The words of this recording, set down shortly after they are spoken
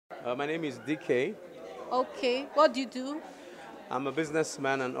My name is DK. Okay, what do you do? I'm a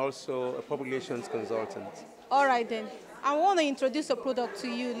businessman and also a public relations consultant. All right then. I want to introduce a product to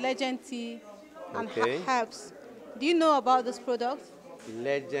you, Legend Tea and Okay. Herbs. Do you know about this product?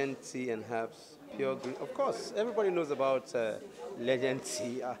 Legend Tea and Herbs, pure green. Of course, everybody knows about Legend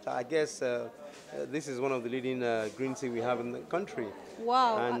Tea. I guess this is one of the leading green tea we have in the country.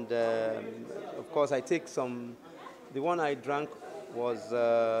 Wow. And of course, I take some. The one I drank was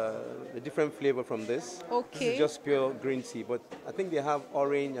a different flavor from this. This is Okay. just pure green tea, but I think they have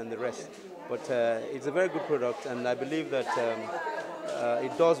orange and the rest. But it's a very good product, and I believe that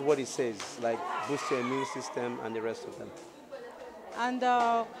it does what it says, like boost your immune system and the rest of them. And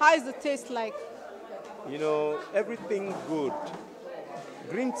how is the taste like? You know, everything good.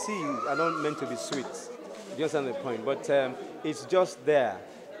 Green tea are not meant to be sweet. You understand the point? But it's just there,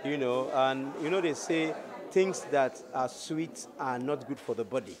 and they say things that are sweet are not good for the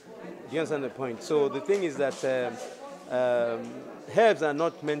body. Do you understand the point? So the thing is that herbs are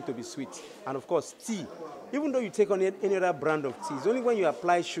not meant to be sweet. And of course, tea, even though you take on any other brand of tea, it's only when you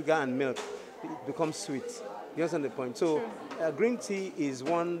apply sugar and milk it becomes sweet. You understand the point? So green tea is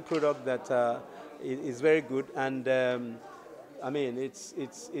one product that is very good, and I mean it's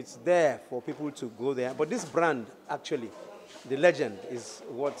there for people to go there. But this brand actually, the Legend, is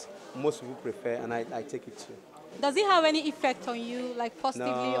what most people prefer, and I take it too. Does it have any effect on you, like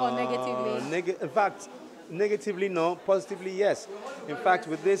positively or negatively? In fact, negatively no, positively yes. In fact,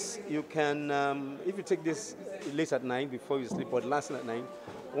 with this, you can, if you take this late at night before you sleep, or last night at night,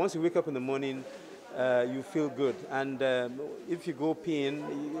 once you wake up in the morning, you feel good. And if you go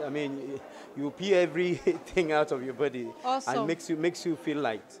peeing, I mean, you pee everything out of your body, Awesome. and makes you feel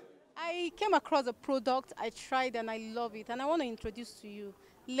light. I came across a product, I tried and I love it, and I want to introduce to you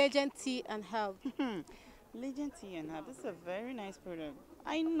Legend Tea and Herbs. Legend Tea and Herb. This is a very nice product.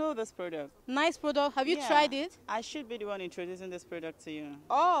 I know this product. Nice product. Have you Yeah. tried it? I should be the one introducing this product to you.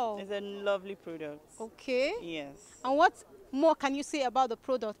 Oh, It's a lovely product. okay. Yes. And what more can you say about the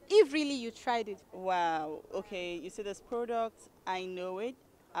product if really you tried it? Wow. Okay, you see this product, I know it.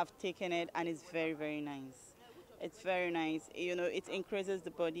 I've taken it and it's very, very nice. It's very nice. You know, it increases the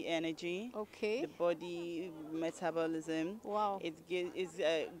body energy. Okay. The body metabolism. Wow.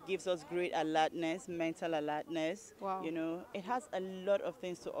 Gives us great alertness, mental alertness. Wow. You know, it has a lot of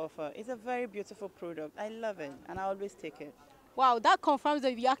things to offer. It's a very beautiful product. I love it, and I always take it. Wow, that confirms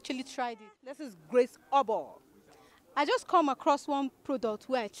that you actually tried it. This is Grace Obo. I just come across one product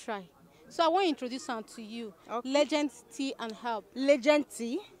where I try. So I want to introduce them to you. Okay. Legend Tea and Herb. Legend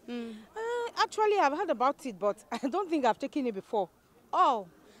Tea. Mm. Actually, I've heard about it, but I don't think I've taken it before. Oh,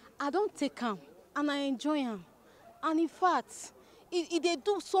 I don't take them and I enjoy them. And in fact, they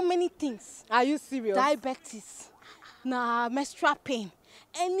do so many things. Are you serious? Diabetes, menstrual pain,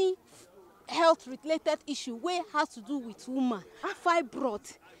 any health related issue where has to do with woman,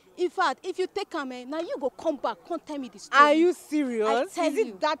 fibroid. In fact, if you take them, now you go come back, come tell me the story. Are you serious? I tell Is it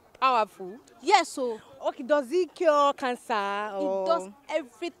you. that powerful? Yes, so Okay, does it cure cancer? it does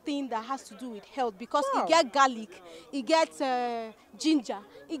everything that has to do with health because Wow. it get garlic, it gets ginger,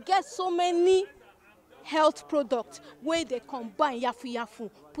 it gets so many health products where they combine yafu,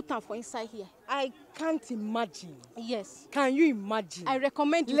 put them for inside here. I can't imagine. Yes, Can you imagine? I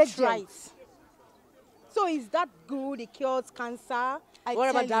recommend you Legend. try it. So is that good? It cures cancer? I What tell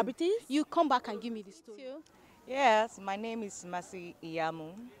about you, diabetes? You come back and give me the story. Yes, my name is Masi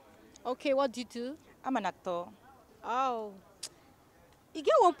Iyamu. Okay, what do you do? I'm an actor. Oh, you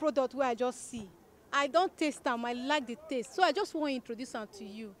get one product where I just see. I don't taste them, I like the taste. So I just want to introduce them to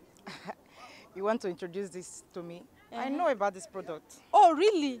you. You want to introduce this to me? I Uh-huh. know about this product. Oh,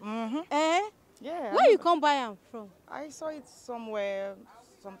 really? Mm-hmm. Eh? Yeah. Where you come buy them from? I saw it somewhere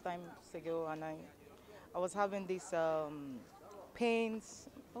sometime ago, and I was having these pains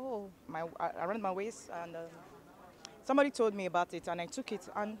Oh, around my waist, and somebody told me about it, and I took it,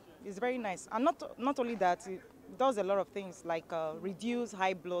 and it's very nice. And not only that, it does a lot of things like reduce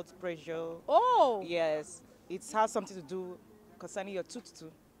high blood pressure. oh. Yes, it has something to do concerning your tooth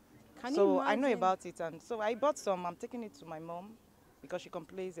too. Can you So I know imagine? about it, and so I bought some. I'm taking it to my mom because she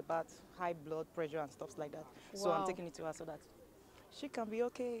complains about high blood pressure and stuff like that. So Wow. I'm taking it to her so that she can be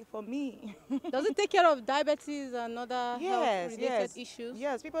okay for me. Does it take care of diabetes and other health-related issues?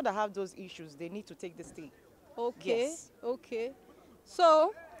 Yes, people that have those issues, they need to take this thing. Okay, Yes. okay.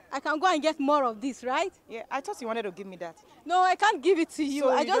 So I can go and get more of this, right? Yeah, I thought you wanted to give me that. No, I can't give it to you. So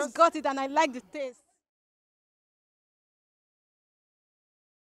I you just just- got it and I like the taste.